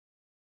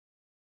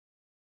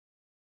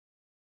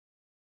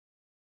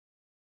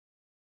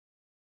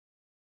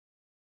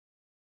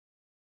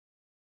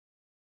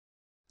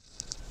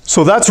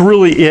So that's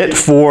really it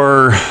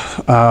for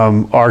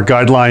our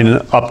guideline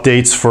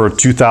updates for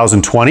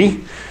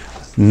 2020.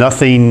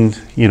 Nothing,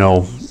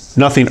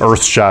 nothing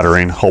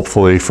earth-shattering,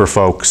 hopefully, for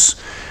folks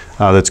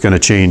that's going to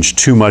change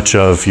too much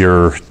of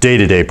your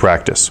day-to-day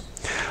practice.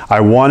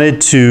 I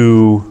wanted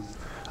to,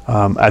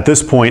 at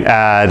this point,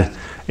 add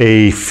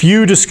a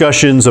few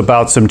discussions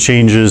about some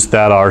changes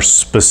that are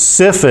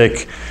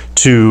specific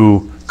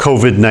to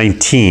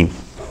COVID-19.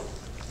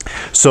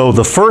 So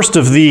the first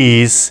of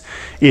these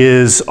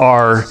is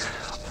our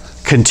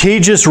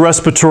contagious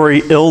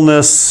respiratory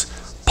illness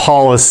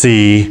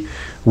policy,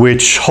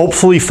 which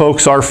hopefully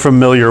folks are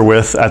familiar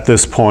with at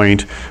this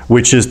point,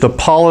 which is the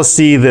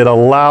policy that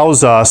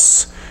allows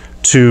us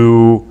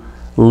to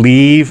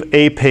leave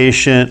a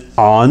patient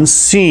on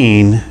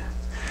scene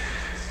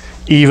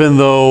even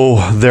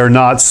though they're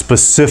not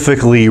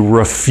specifically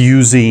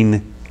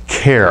refusing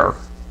care.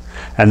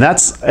 And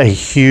that's a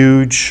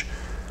huge,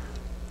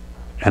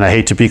 and I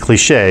hate to be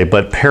cliche,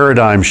 but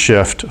paradigm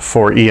shift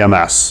for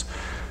EMS.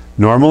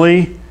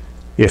 Normally,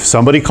 if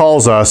somebody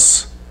calls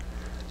us,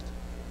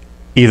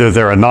 either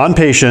they're a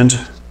non-patient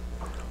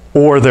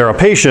or they're a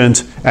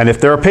patient, and if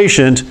they're a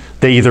patient,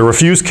 they either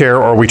refuse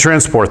care or we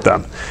transport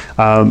them.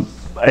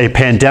 A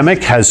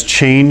pandemic has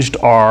changed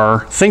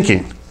our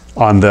thinking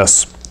on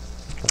this.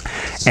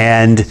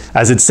 And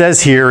as it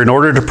says here, in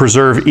order to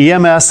preserve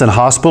EMS and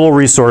hospital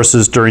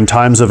resources during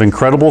times of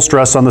incredible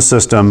stress on the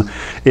system,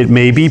 it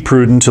may be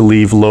prudent to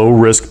leave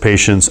low-risk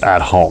patients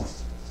at home.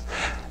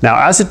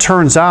 Now, as it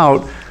turns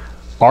out,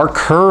 our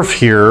curve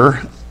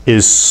here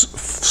is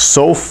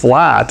so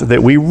flat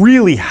that we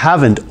really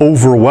haven't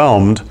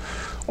overwhelmed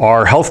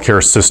our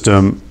healthcare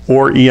system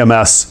or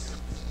EMS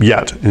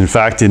yet. In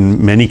fact,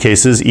 in many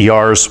cases,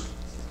 ERs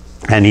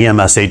and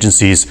EMS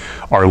agencies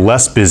are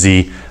less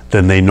busy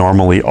than they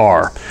normally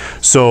are.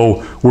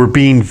 So we're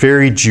being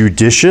very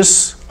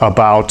judicious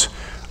about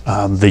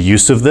the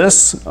use of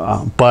this,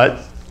 but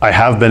I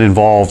have been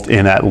involved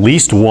in at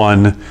least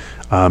one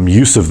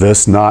use of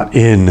this, not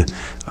in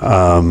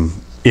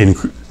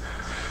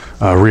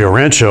Rio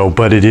Rancho,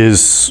 but it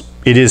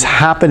is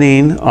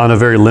happening on a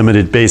very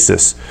limited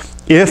basis.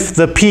 If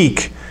the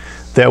peak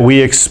that we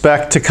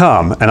expect to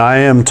come, and I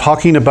am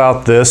talking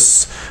about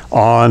this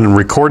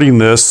recording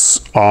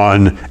this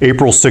on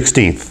April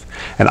 16th,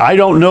 and I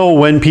don't know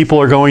when people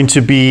are going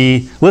to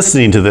be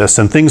listening to this,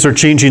 and things are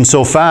changing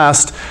so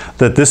fast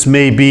that this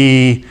may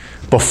be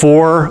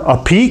before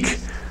a peak.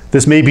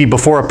 This may be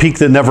before a peak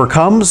that never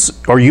comes,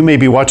 or you may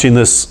be watching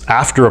this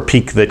after a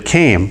peak that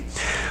came.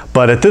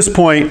 But at this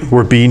point,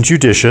 we're being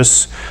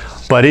judicious.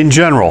 But in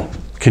general,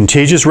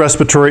 contagious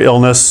respiratory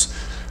illness,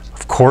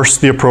 of course,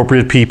 the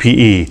appropriate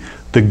PPE.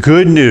 The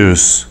good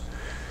news,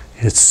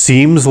 it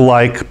seems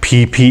like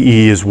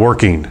PPE is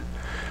working.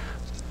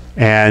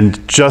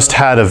 And just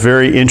had a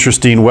very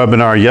interesting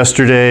webinar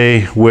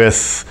yesterday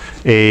with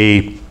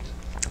a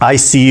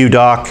ICU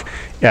doc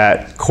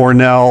at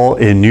Cornell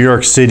in New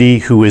York City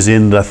who is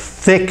in the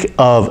thick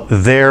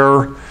of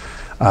their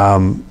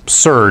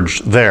surge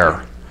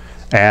there.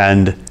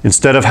 And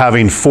instead of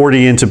having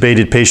 40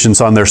 intubated patients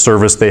on their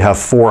service, they have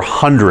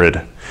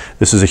 400.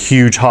 This is a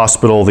huge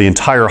hospital. The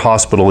entire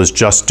hospital is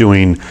just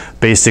doing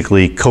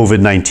basically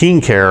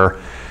COVID-19 care.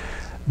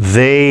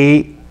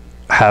 They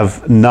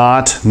have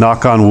not,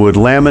 knock on wood,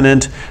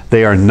 laminate.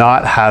 They are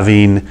not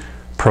having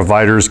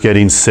providers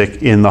getting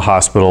sick in the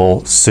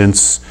hospital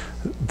since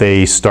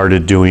they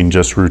started doing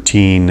just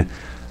routine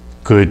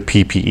good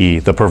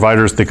PPE. The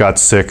providers that got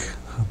sick,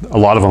 a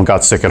lot of them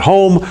got sick at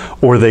home,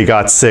 or they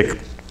got sick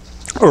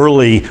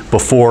early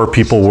before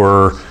people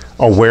were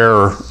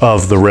aware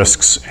of the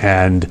risks,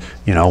 and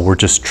we're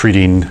just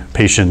treating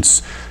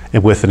patients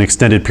with an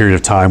extended period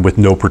of time with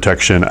no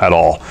protection at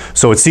all.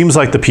 So it seems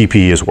like the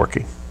PPE is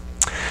working.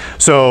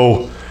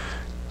 So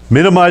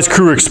minimize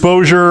crew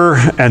exposure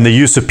and the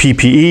use of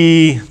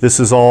PPE. This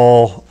is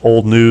all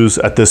old news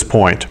at this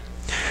point.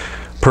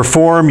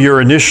 Perform your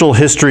initial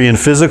history and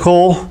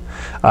physical.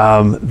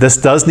 This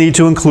does need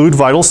to include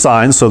vital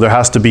signs, so there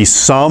has to be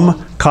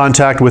some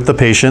contact with the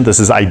patient. This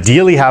is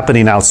ideally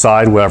happening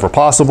outside wherever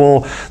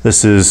possible.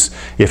 This is,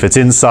 if it's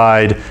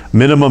inside,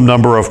 minimum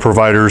number of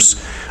providers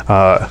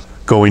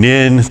going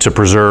in to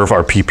preserve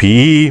our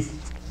PPE.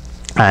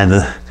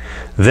 And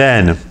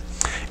then,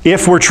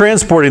 if we're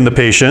transporting the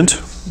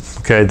patient,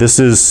 okay, this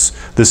is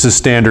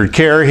standard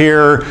care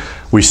here.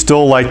 We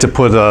still like to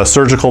put a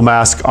surgical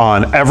mask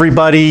on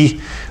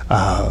everybody.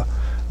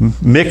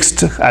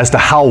 Mixed as to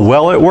how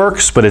well it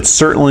works, but it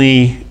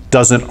certainly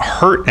doesn't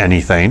hurt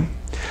anything.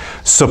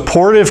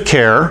 Supportive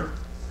care,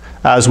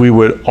 as we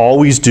would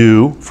always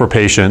do for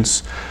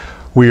patients.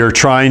 We are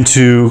trying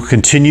to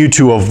continue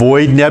to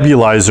avoid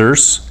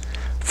nebulizers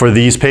for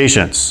these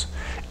patients.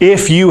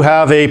 If you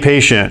have a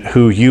patient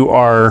who you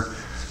are,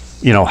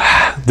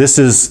 this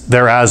is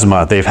their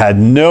asthma, they've had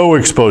no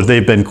exposure,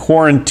 they've been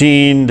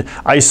quarantined,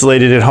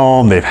 isolated at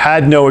home, they've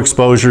had no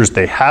exposures,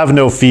 they have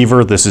no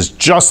fever, this is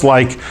just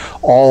like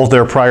all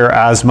their prior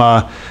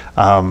asthma,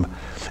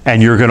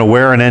 and you're gonna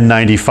wear an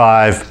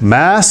N95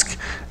 mask,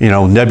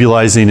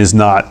 nebulizing is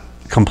not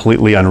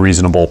completely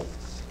unreasonable.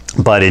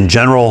 But in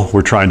general,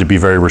 we're trying to be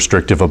very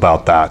restrictive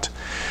about that.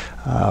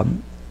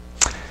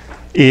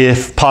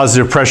 If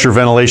positive pressure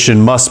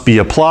ventilation must be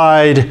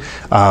applied,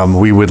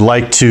 we would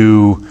like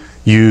to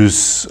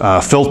use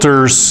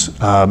filters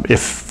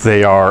if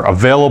they are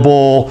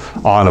available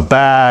on a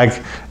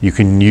bag. You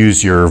can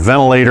use your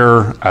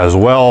ventilator as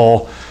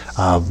well.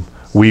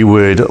 We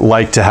would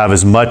like to have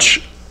as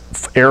much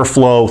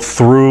airflow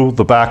through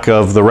the back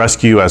of the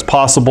rescue as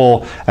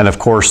possible, and of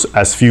course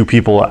as few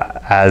people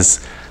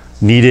as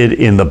needed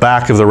in the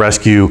back of the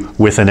rescue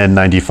with an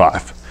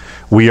N95.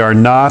 We are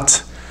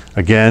not,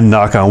 again,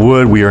 knock on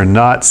wood, we are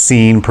not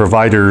seeing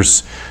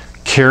providers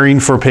caring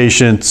for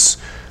patients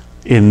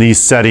in these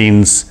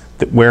settings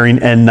that wearing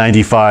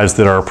N95s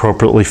that are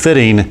appropriately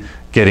fitting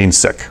getting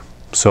sick.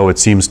 So it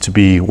seems to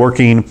be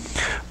working,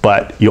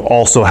 but you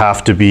also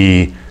have to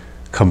be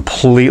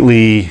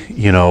completely,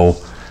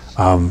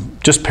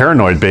 just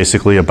paranoid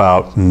basically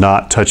about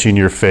not touching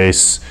your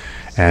face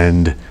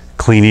and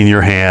cleaning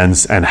your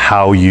hands, and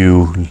how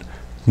you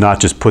not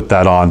just put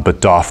that on,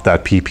 but doff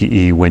that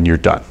PPE when you're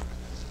done.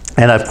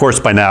 And of course,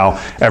 by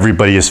now,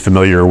 everybody is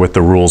familiar with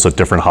the rules at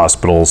different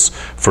hospitals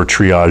for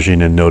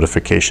triaging and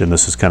notification.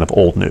 This is kind of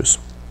old news.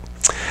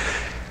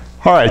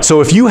 All right,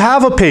 so if you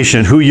have a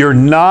patient who you're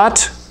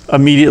not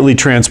immediately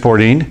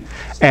transporting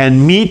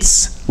and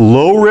meets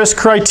low-risk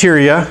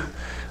criteria,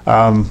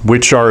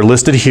 which are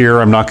listed here,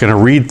 I'm not going to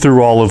read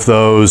through all of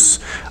those.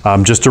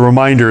 Just a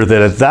reminder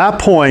that at that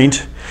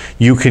point,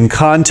 you can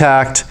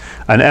contact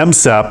an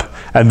MSEP,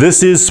 and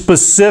this is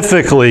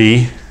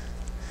specifically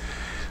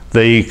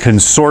the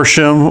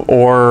consortium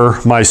or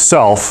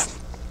myself.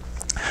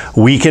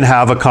 We can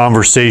have a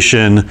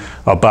conversation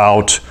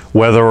about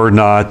whether or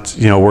not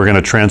we're going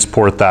to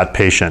transport that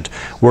patient.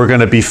 We're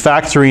going to be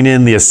factoring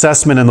in the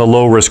assessment and the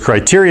low risk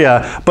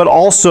criteria, but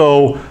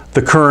also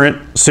the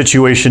current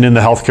situation in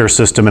the healthcare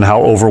system and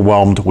how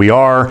overwhelmed we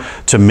are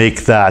to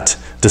make that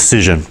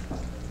decision.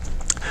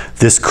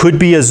 This could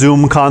be a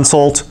Zoom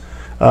consult.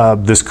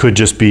 This could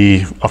just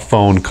be a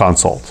phone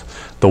consult.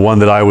 The one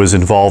that I was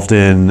involved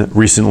in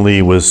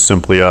recently was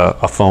simply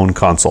a phone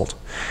consult.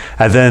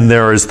 And then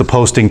there is the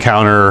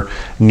post-encounter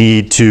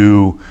need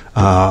to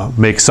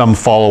make some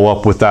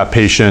follow-up with that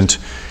patient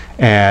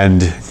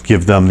and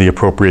give them the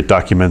appropriate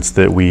documents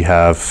that we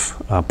have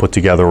put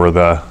together,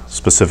 or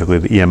specifically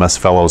the EMS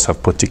fellows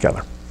have put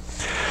together.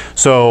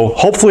 So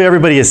hopefully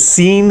everybody has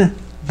seen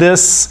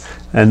this,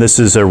 and this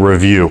is a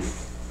review.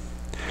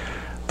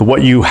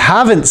 What you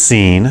haven't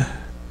seen,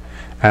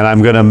 and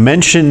I'm going to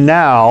mention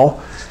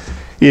now,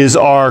 is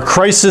our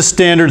crisis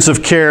standards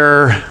of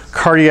care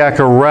cardiac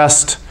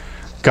arrest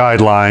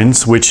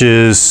guidelines, which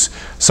is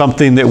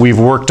something that we've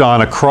worked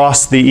on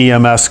across the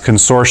EMS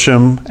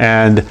consortium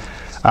and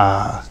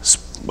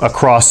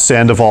across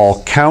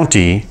Sandoval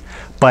County,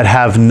 but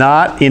have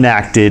not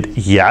enacted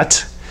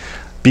yet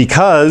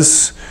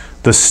because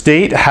the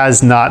state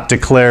has not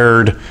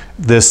declared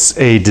this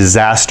a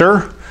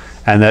disaster.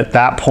 And at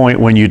that point,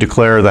 when you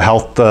declare, the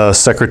health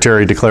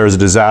secretary declares a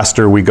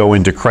disaster, we go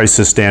into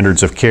crisis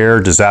standards of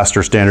care,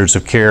 disaster standards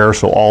of care,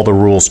 so all the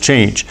rules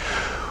change.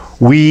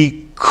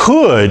 We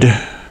could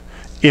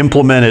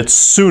implement it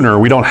sooner.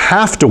 We don't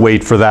have to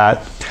wait for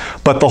that.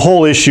 But the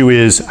whole issue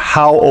is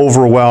how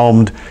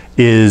overwhelmed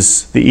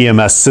is the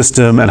EMS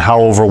system and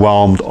how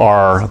overwhelmed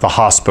are the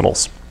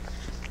hospitals.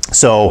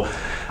 So,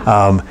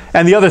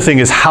 and the other thing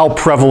is, how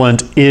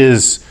prevalent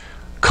is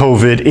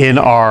COVID in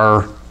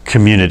our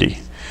community?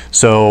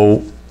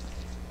 So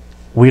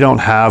we don't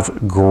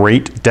have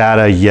great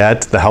data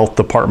yet. The health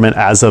department,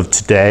 as of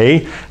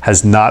today,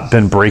 has not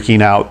been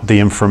breaking out the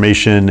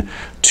information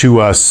to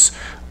us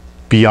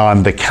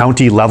beyond the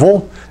county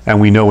level. And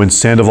we know in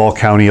Sandoval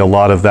County, a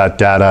lot of that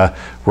data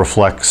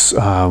reflects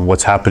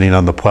what's happening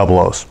on the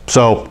Pueblos.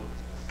 So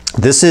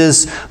this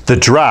is the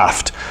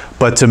draft.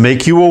 But to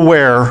make you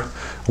aware,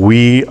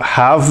 we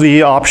have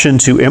the option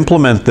to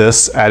implement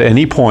this at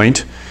any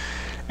point.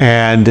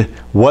 And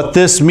what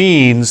this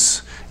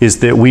means is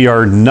that we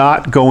are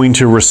not going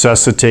to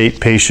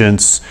resuscitate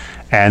patients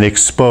and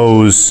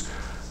expose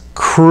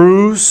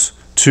crews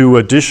to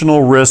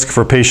additional risk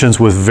for patients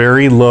with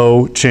very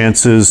low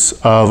chances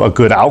of a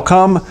good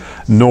outcome,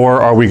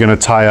 nor are we going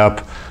to tie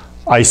up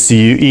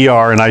ICU,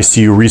 ER and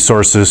ICU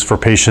resources for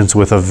patients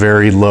with a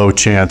very low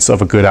chance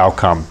of a good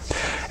outcome.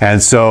 And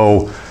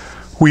so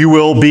we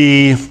will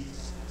be,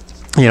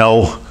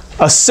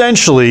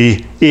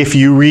 essentially, if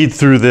you read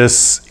through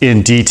this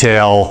in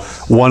detail,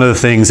 one of the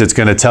things it's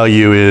going to tell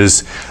you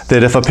is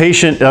that if a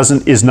patient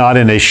is not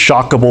in a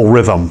shockable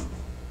rhythm,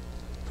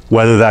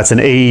 whether that's an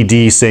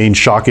AED saying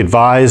shock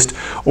advised,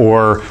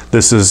 or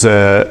this is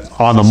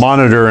on the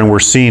monitor and we're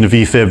seeing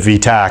VFib,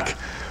 VTAC,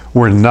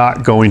 we're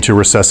not going to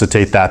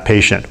resuscitate that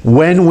patient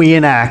when we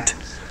enact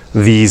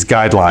these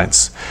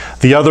guidelines.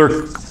 The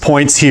other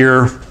points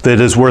here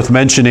that is worth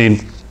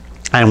mentioning,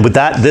 and with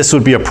that, this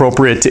would be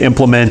appropriate to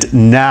implement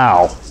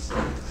now.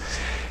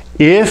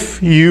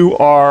 If you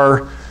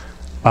are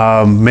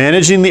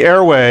managing the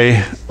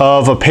airway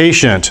of a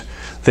patient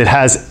that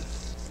has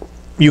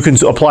you can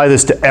apply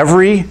this to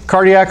every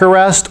cardiac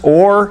arrest,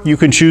 or you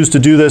can choose to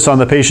do this on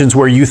the patients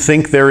where you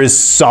think there is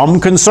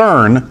some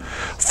concern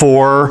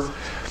for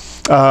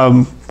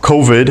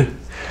COVID.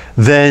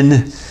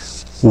 Then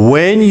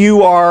when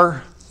you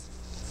are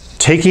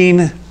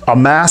taking a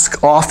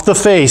mask off the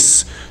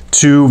face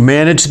to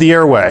manage the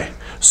airway,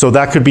 so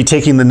that could be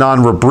taking the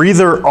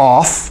non-rebreather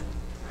off.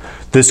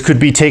 This could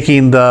be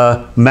taking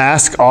the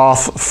mask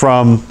off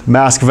from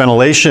mask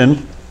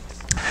ventilation.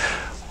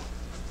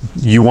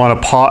 You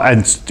want to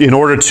pause in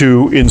order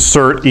to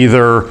insert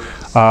either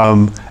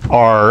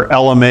our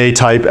LMA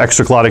type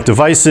extraglottic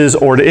devices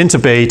or to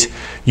intubate,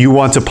 you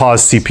want to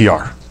pause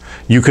CPR.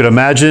 You could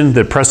imagine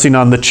that pressing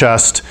on the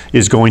chest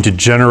is going to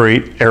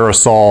generate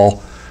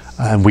aerosol,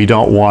 and we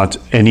don't want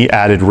any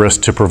added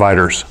risk to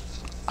providers.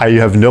 I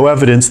have no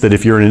evidence that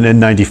if you're in an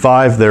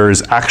N95, there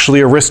is actually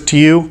a risk to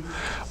you,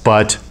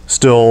 but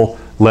still,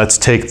 let's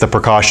take the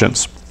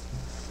precautions.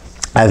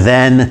 And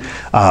then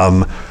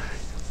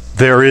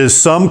there is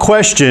some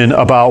question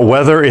about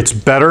whether it's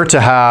better to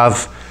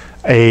have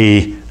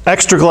a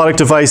extraglottic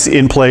device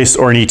in place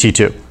or an ET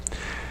tube.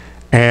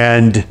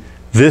 And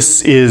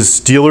this is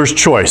dealer's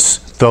choice.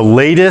 The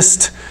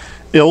latest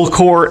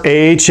ILCOR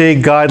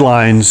AHA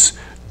guidelines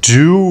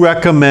do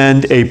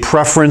recommend a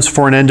preference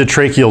for an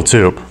endotracheal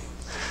tube.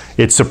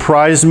 It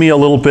surprised me a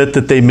little bit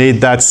that they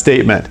made that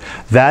statement.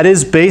 That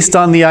is based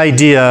on the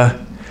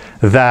idea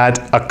that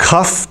a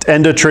cuffed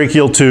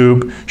endotracheal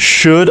tube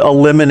should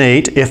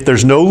eliminate, if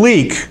there's no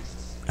leak,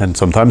 and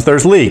sometimes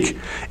there's leak,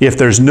 if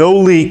there's no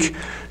leak,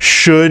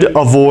 should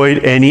avoid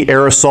any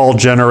aerosol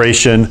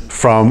generation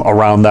from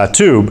around that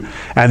tube.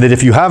 And that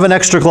if you have an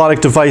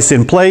extraglottic device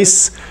in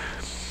place,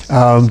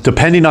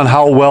 depending on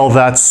how well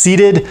that's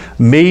seated,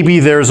 maybe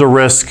there's a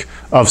risk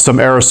of some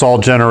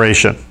aerosol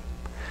generation.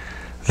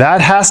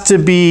 That has to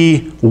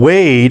be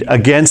weighed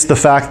against the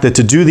fact that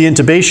to do the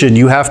intubation,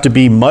 you have to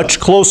be much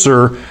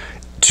closer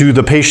to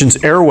the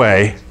patient's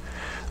airway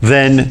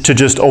than to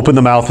just open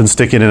the mouth and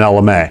stick in an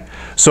LMA.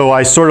 So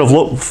I sort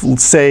of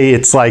say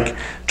it's like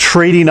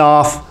trading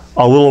off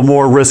a little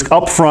more risk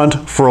up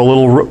front for a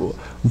little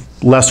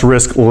less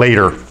risk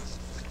later.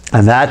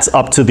 And that's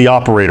up to the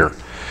operator.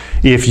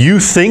 If you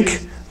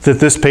think that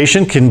this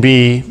patient can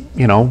be,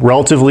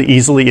 relatively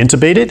easily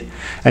intubated,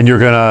 and you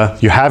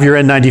have your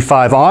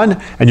N95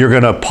 on, and you're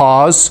gonna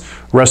pause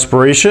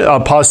respiration,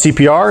 pause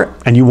CPR,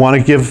 and you want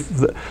to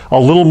give a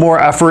little more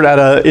effort at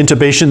an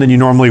intubation than you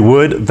normally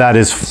would, that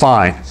is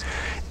fine.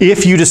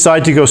 If you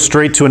decide to go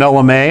straight to an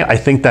LMA, I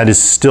think that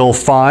is still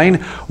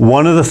fine.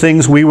 One of the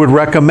things we would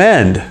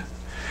recommend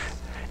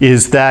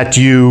is that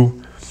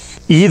you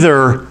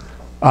either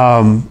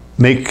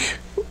make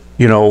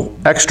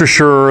extra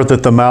sure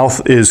that the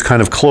mouth is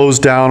kind of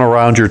closed down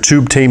around your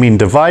tube taming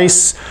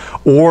device,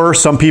 or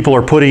some people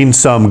are putting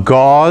some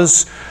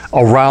gauze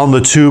around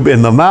the tube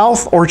in the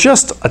mouth, or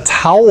just a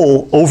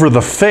towel over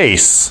the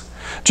face,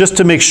 just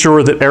to make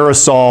sure that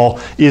aerosol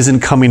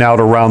isn't coming out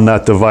around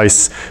that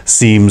device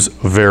seems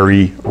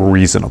very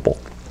reasonable.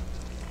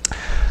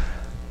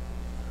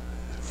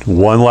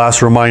 One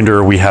last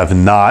reminder, we have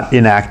not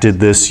enacted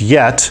this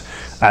yet,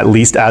 at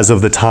least as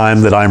of the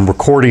time that I'm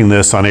recording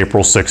this on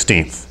April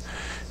 16th.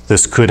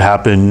 This could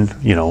happen,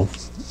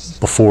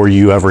 before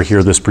you ever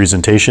hear this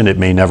presentation. It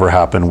may never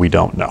happen, we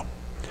don't know.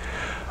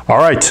 All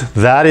right,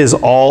 that is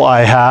all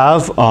I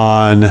have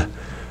on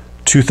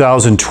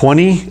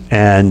 2020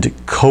 and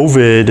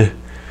COVID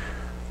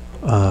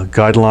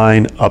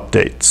guideline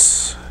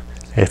updates.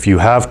 If you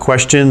have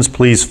questions,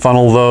 please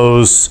funnel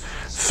those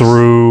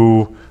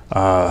through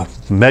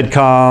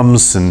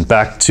MedComs and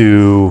back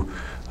to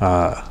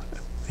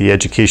the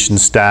education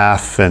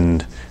staff,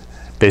 and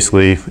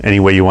basically any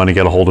way you want to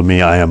get a hold of me,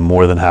 I am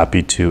more than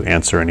happy to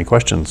answer any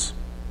questions.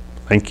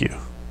 Thank you.